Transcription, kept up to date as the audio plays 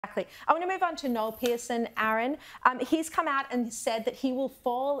Exactly. I want to move on to Noel Pearson, Aaron. He's come out and said that he will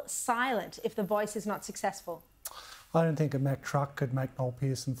fall silent if The Voice is not successful. I don't think a Mack truck could make Noel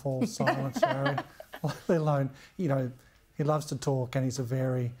Pearson fall silent, Sharon. Let alone, you know, he loves to talk and he's a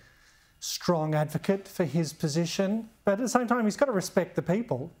very strong advocate for his position. But at the same time, he's got to respect the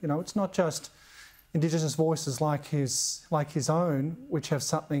people. You know, it's not just Indigenous voices like his own which have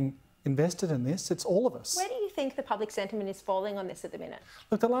something invested in this. It's all of us. Where do you think the public sentiment is falling on this at the minute?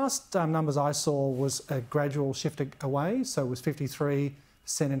 Look, the last numbers I saw was a gradual shift away. So it was 53%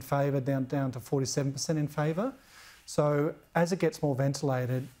 in favour, down to 47% in favour. So as it gets more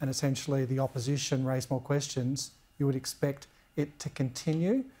ventilated and essentially the opposition raise more questions, you would expect it to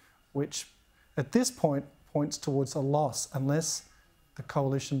continue, which at this point points towards a loss unless the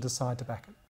coalition decide to back it.